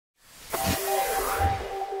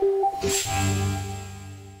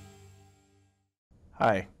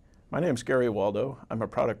Hi, my name is Gary Waldo. I'm a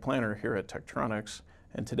product planner here at Tektronix,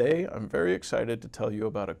 and today I'm very excited to tell you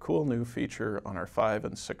about a cool new feature on our 5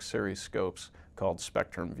 and 6 series scopes called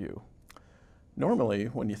Spectrum View. Normally,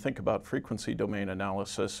 when you think about frequency domain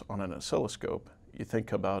analysis on an oscilloscope, you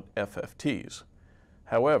think about FFTs.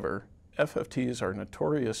 However, FFTs are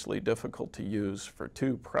notoriously difficult to use for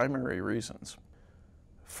two primary reasons.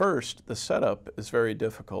 First, the setup is very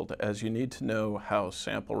difficult as you need to know how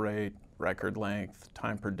sample rate, record length,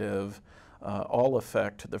 time per div, all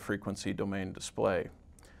affect the frequency domain display.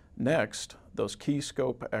 Next, those key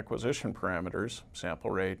scope acquisition parameters,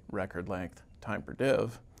 sample rate, record length, time per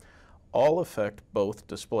div, all affect both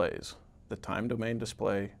displays, the time domain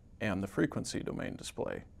display and the frequency domain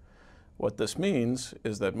display. What this means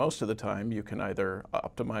is that most of the time you can either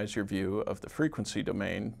optimize your view of the frequency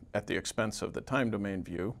domain at the expense of the time domain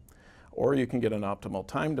view, or you can get an optimal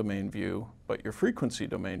time domain view, but your frequency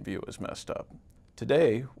domain view is messed up.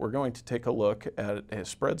 Today, we're going to take a look at a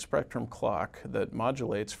spread spectrum clock that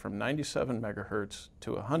modulates from 97 megahertz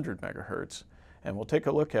to 100 megahertz, and we'll take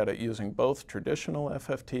a look at it using both traditional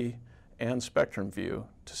FFT and spectrum view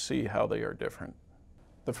to see how they are different.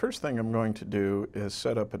 The first thing I'm going to do is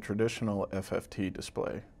set up a traditional FFT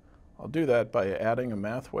display. I'll do that by adding a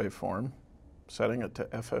math waveform, setting it to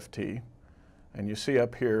FFT, and you see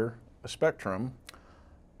up here a spectrum,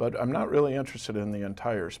 but I'm not really interested in the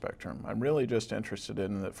entire spectrum. I'm really just interested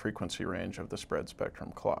in the frequency range of the spread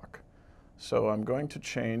spectrum clock. So I'm going to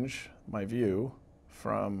change my view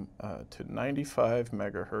from to 95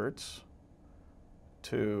 megahertz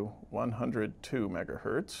to 102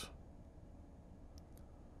 megahertz.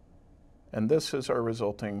 And this is our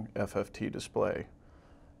resulting FFT display.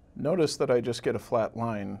 Notice that I just get a flat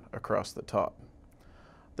line across the top.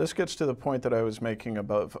 This gets to the point that I was making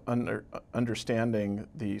above understanding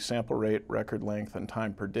the sample rate, record length, and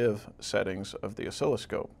time per div settings of the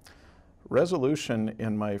oscilloscope. Resolution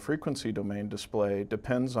in my frequency domain display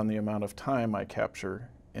depends on the amount of time I capture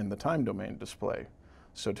in the time domain display.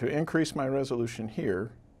 So to increase my resolution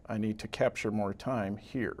here, I need to capture more time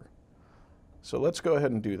here. So let's go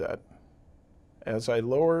ahead and do that. As I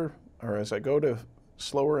go to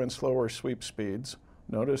slower and slower sweep speeds,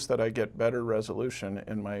 notice that I get better resolution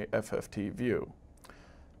in my FFT view,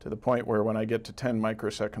 to the point where when I get to 10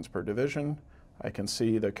 microseconds per division, I can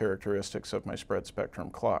see the characteristics of my spread spectrum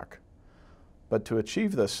clock. But to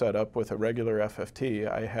achieve this setup with a regular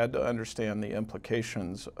FFT, I had to understand the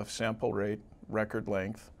implications of sample rate, record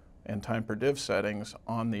length, and time per div settings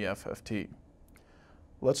on the FFT.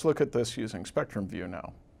 Let's look at this using Spectrum View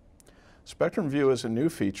now. Spectrum View is a new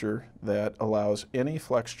feature that allows any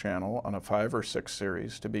flex channel on a 5 or 6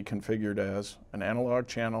 series to be configured as an analog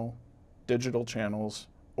channel, digital channels,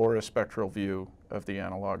 or a spectral view of the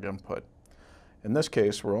analog input. In this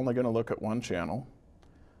case, we're only going to look at one channel.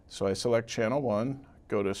 So I select channel 1,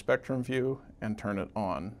 go to Spectrum View, and turn it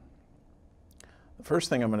on. The first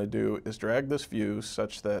thing I'm going to do is drag this view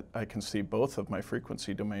such that I can see both of my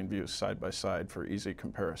frequency domain views side by side for easy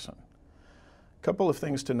comparison. Couple of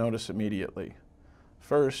things to notice immediately.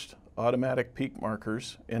 First, automatic peak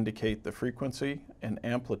markers indicate the frequency and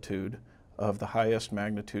amplitude of the highest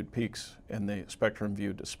magnitude peaks in the Spectrum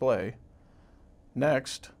View display.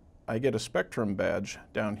 Next, I get a spectrum badge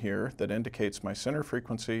down here that indicates my center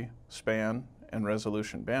frequency, span, and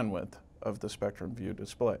resolution bandwidth of the Spectrum View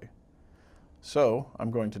display. So I'm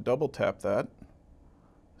going to double tap that,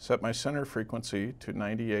 set my center frequency to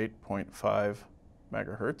 98.5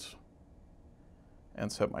 megahertz, and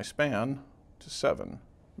set my span to 7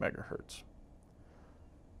 megahertz.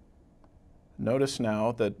 Notice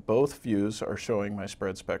now that both views are showing my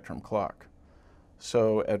spread spectrum clock.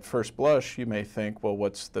 So at first blush, you may think, well,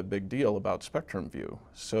 what's the big deal about Spectrum View?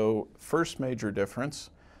 So first major difference,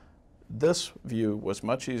 this view was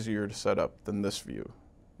much easier to set up than this view.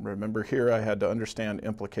 Remember, here I had to understand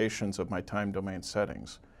implications of my time domain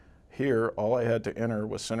settings. Here, all I had to enter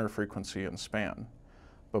was center frequency and span.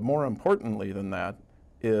 But more importantly than that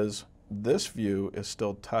is this view is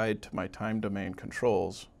still tied to my time domain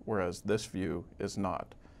controls, whereas this view is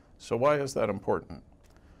not. So why is that important?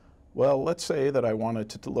 Well, let's say that I wanted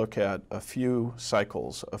to look at a few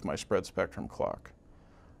cycles of my spread spectrum clock.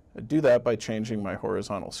 I do that by changing my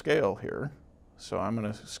horizontal scale here. So I'm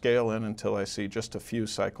going to scale in until I see just a few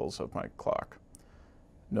cycles of my clock.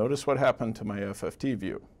 Notice what happened to my FFT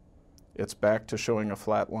view. It's back to showing a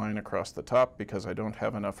flat line across the top because I don't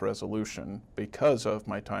have enough resolution because of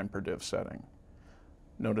my time per div setting.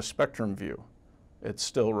 Notice Spectrum View. It's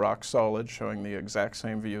still rock solid, showing the exact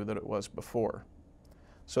same view that it was before.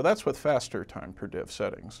 So that's with faster time per div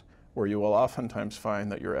settings, where you will oftentimes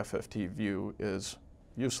find that your FFT view is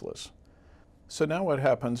useless. So now what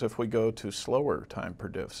happens if we go to slower time per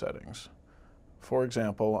diff settings? For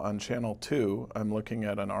example, on channel 2, I'm looking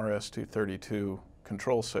at an RS-232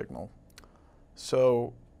 control signal.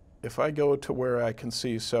 So if I go to where I can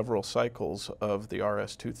see several cycles of the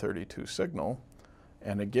RS-232 signal,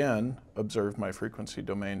 and again observe my frequency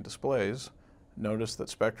domain displays, notice that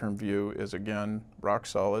spectrum view is again rock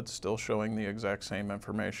solid, still showing the exact same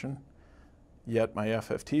information. Yet my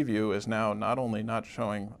FFT view is now not only not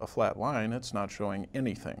showing a flat line, it's not showing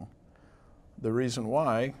anything. The reason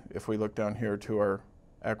why, if we look down here to our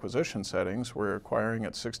acquisition settings, we're acquiring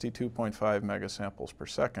at 62.5 megasamples per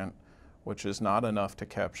second, which is not enough to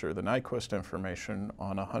capture the Nyquist information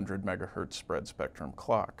on a 100 megahertz spread spectrum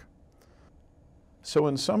clock. So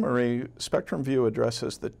in summary, spectrum view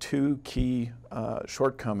addresses the two key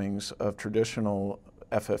shortcomings of traditional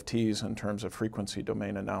FFTs in terms of frequency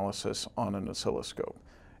domain analysis on an oscilloscope.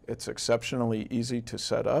 It's exceptionally easy to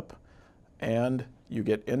set up, and you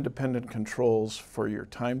get independent controls for your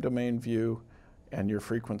time domain view and your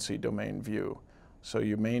frequency domain view. So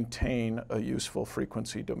you maintain a useful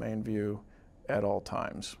frequency domain view at all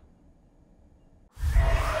times.